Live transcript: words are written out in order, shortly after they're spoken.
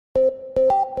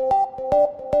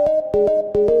Hey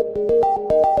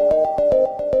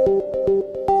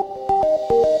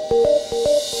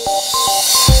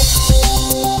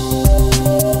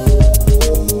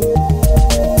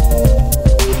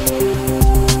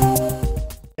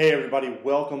everybody,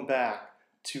 welcome back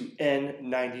to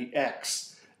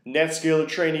N90X, NetScaler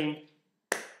Training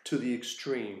to the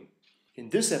extreme.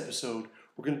 In this episode,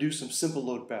 we're going to do some simple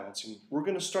load balancing. We're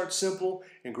going to start simple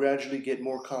and gradually get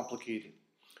more complicated.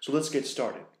 So let's get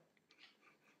started.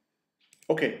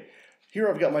 Okay, here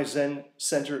I've got my Zen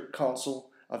Center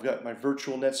console. I've got my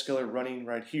virtual NetScaler running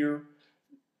right here.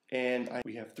 And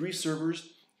we have 3 servers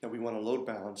that we want to load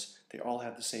balance. They all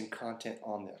have the same content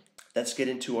on them. Let's get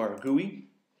into our GUI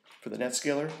for the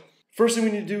NetScaler. First thing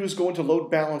we need to do is go into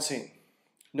load balancing.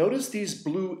 Notice these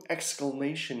blue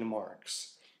exclamation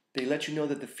marks. They let you know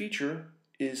that the feature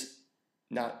is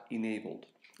not enabled.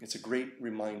 It's a great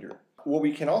reminder. What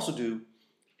we can also do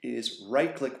is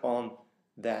right click on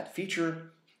that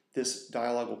feature. This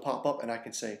dialog will pop up and I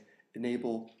can say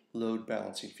enable load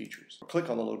balancing features. Click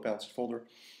on the load balancing folder.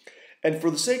 And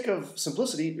for the sake of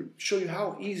simplicity, to show you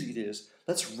how easy it is,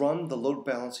 let's run the load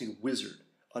balancing wizard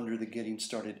under the getting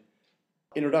started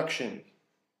introduction.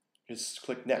 Just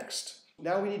click next.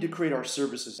 Now we need to create our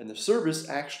services, and the service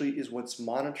actually is what's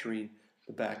monitoring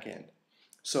the back end.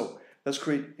 So let's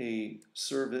create a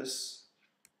service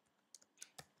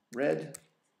red.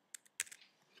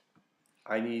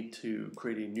 I need to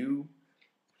create a new,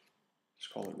 let's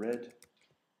call it red.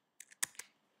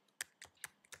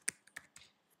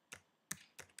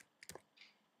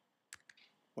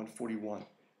 $141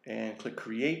 and click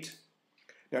create.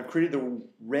 Now I've created the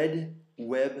red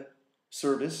web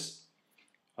service.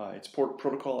 It's port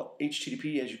protocol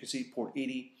HTTP, as you can see, port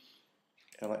 80.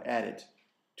 And I'm going to add it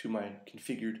to my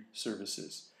configured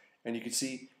services. And you can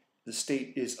see the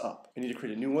state is up. I need to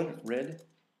create a new one, red,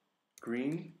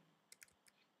 green,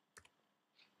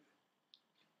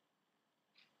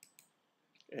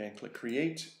 and click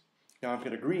create. Now I've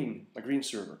got my green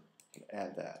server, and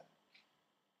add that.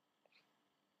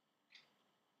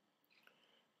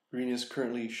 Green is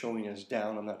currently showing as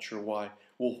down. I'm not sure why.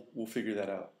 We'll figure that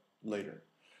out later.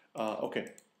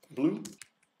 Okay, blue.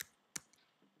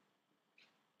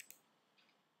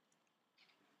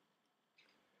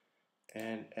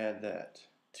 And add that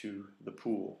to the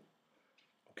pool.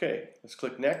 Okay, let's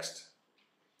click next.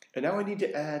 And now I need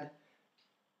to add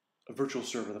a virtual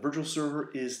server. The virtual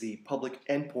server is the public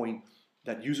endpoint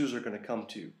that users are going to come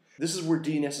to. This is where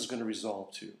DNS is going to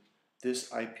resolve to.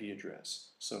 This IP address.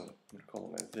 So I'm going to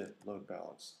call it my VIP load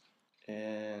balance.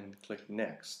 And click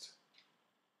next.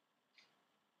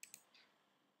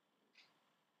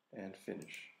 And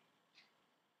finish.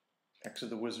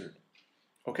 Exit the wizard.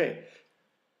 Okay.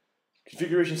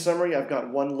 Configuration summary. I've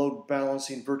got 1 load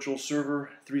balancing virtual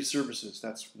server, 3 services.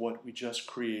 That's what we just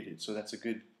created. So that's a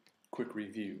good quick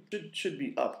review. Should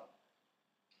be up.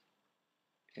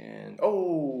 And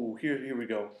oh, here we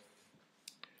go.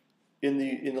 In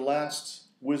the last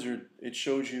wizard, it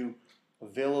shows you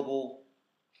available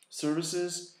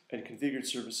services and configured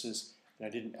services, and I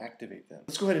didn't activate them.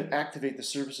 Let's go ahead and activate the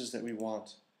services that we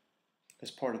want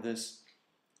as part of this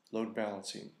load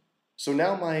balancing. So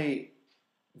now my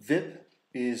VIP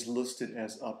is listed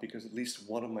as up because at least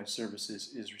one of my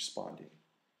services is responding.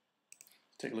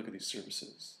 Take a look at these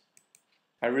services.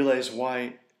 I realize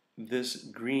why this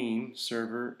green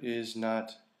server is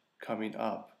not coming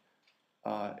up.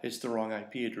 It's the wrong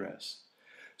IP address.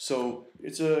 So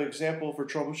it's an example for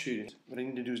troubleshooting. What I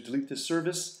need to do is delete this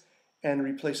service and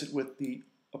replace it with the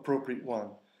appropriate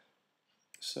one.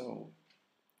 So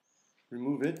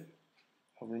remove it.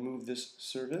 I'll remove this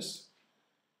service.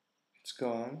 It's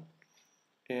gone.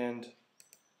 And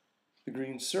the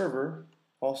green server,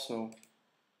 also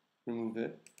remove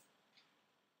it.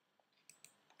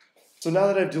 So now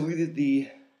that I've deleted the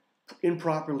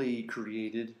improperly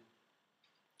created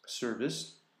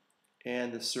service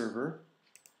and the server,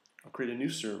 I'll create a new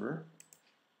server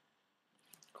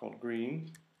called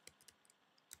green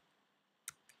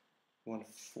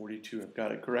 142. I've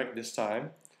got it correct this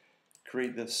time.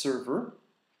 Create the server.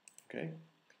 Okay.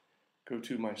 Go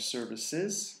to my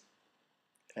services,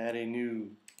 add a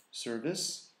new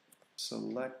service,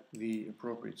 select the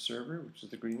appropriate server, which is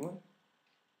the green one.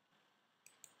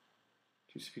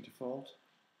 TCP default.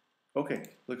 Okay,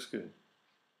 looks good.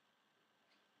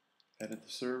 Edit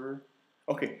the server.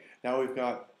 Okay, now we've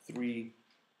got 3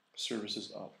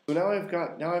 services up. So now I've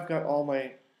got all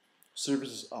my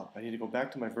services up. I need to go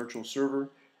back to my virtual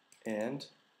server and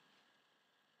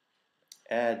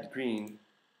add green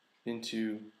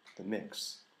into the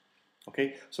mix.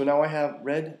 Okay, so now I have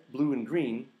red, blue, and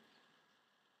green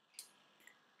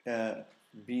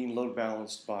being load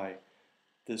balanced by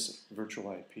this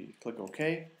virtual IP. Click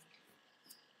OK.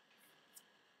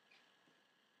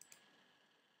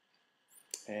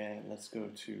 And let's go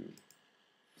to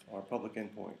our public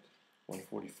endpoint,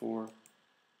 144,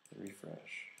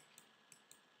 refresh.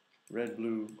 Red,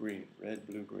 blue, green, red,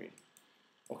 blue, green.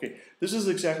 Okay, this is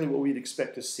exactly what we'd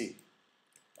expect to see.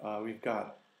 We've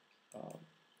got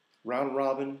round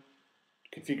robin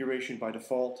configuration by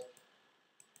default,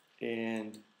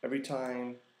 and every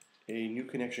time a new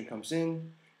connection comes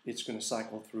in, it's going to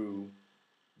cycle through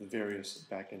the various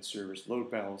backend servers,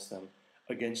 load balance them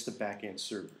against the backend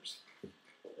servers.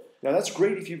 Now that's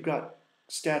great if you've got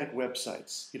static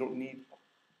websites. You don't need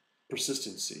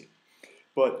persistency.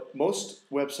 But most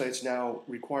websites now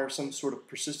require some sort of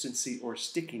persistency or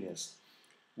stickiness.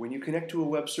 When you connect to a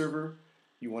web server,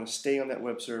 you want to stay on that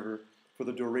web server for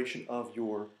the duration of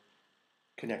your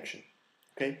connection.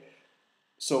 Okay?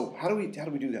 So how do we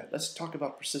do that? Let's talk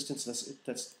about persistence.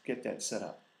 Let's get that set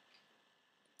up.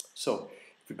 So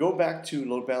if we go back to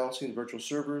load balancing virtual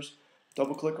servers,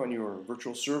 double click on your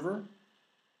virtual server,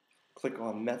 click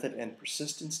on Method and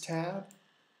Persistence tab,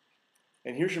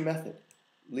 and here's your method,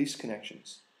 least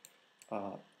connections.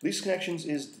 Least connections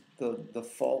is the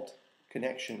default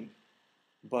connection,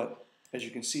 but as you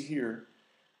can see here,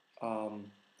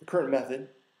 the current method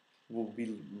will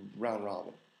be round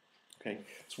robin. Okay,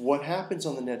 so what happens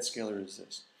on the NetScaler is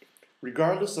this.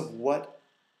 Regardless of what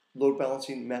load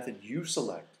balancing method you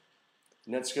select,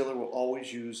 NetScaler will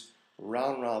always use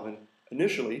round robin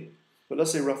initially, but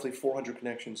let's say roughly 400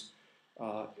 connections.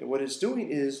 What it's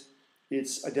doing is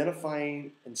it's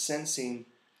identifying and sensing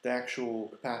the actual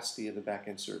capacity of the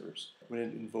backend servers. When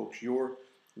it invokes your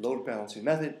load balancing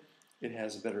method, it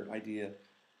has a better idea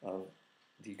of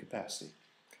the capacity.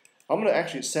 I'm going to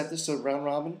actually set this to round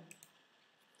robin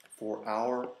for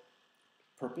our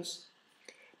purpose.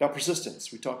 Now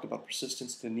persistence, we talked about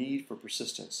persistence, the need for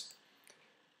persistence.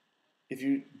 If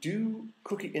you do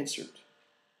cookie insert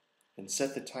and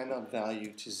set the timeout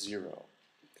value to 0,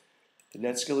 the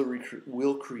NetScaler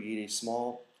will create a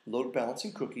small load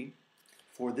balancing cookie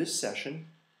for this session,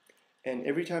 and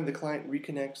every time the client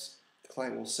reconnects, the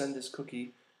client will send this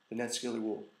cookie, the NetScaler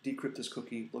will decrypt this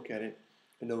cookie, look at it,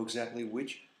 and know exactly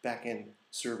which backend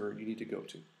server you need to go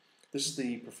to. This is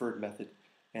the preferred method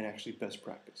and actually best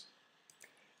practice.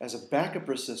 As a backup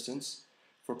persistence,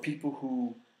 for people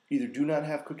who either do not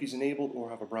have cookies enabled or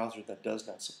have a browser that does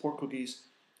not support cookies,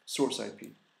 source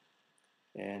IP.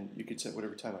 And you can set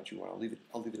whatever timeout you want. I'll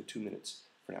leave it at 2 minutes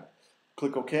for now.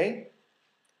 Click OK,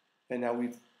 and now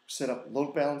we've set up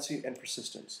load balancing and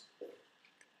persistence.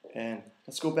 And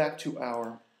let's go back to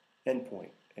our endpoint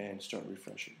and start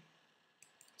refreshing.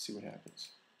 See what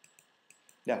happens.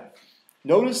 Now,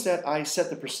 notice that I set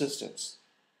the persistence,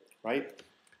 right,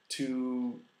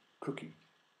 to cookie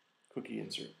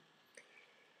insert.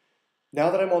 Now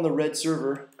that I'm on the red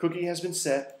server, cookie has been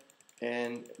set,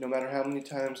 and no matter how many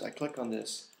times I click on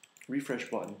this refresh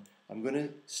button, I'm going to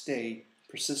stay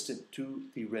persistent to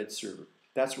the red server.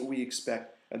 That's what we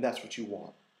expect, and that's what you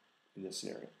want in this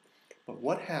scenario. But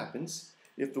what happens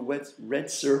if the red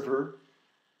server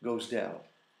goes down?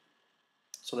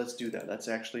 So let's do that. Let's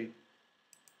actually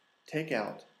take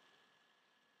out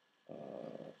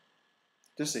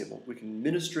disable. We can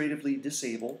administratively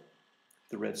disable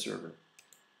the red server.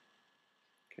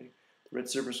 Okay, the red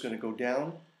server is going to go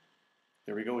down.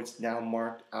 There we go. It's now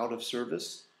marked out of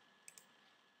service.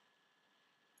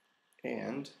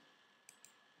 And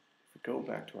if we go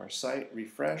back to our site,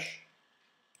 refresh,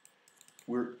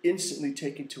 we're instantly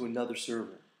taken to another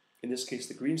server. In this case,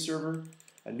 the green server.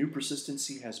 A new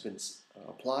persistency has been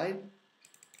applied,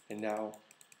 and now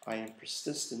I am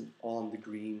persistent on the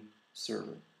green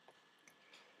server.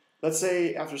 Let's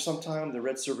say after some time the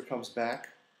red server comes back.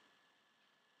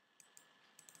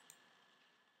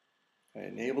 I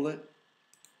enable it.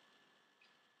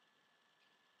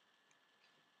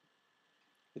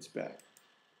 It's back.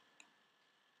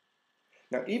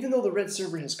 Now, even though the red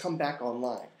server has come back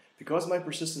online, because my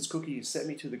persistence cookie has set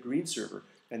me to the green server,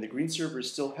 and the green server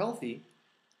is still healthy,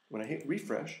 when I hit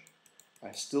refresh,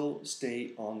 I still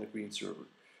stay on the green server.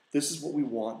 This is what we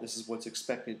want, this is what's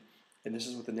expected, and this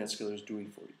is what the NetScaler is doing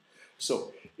for you.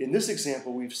 So, in this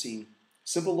example, we've seen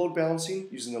simple load balancing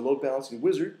using the load balancing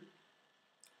wizard.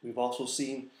 We've also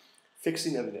seen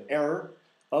fixing of an error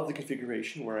of the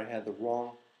configuration where I had the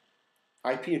wrong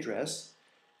IP address,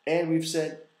 and we've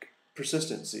set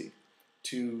persistency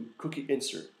to cookie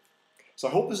insert. So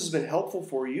I hope this has been helpful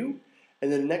for you,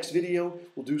 and in the next video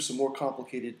we'll do some more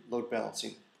complicated load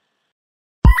balancing.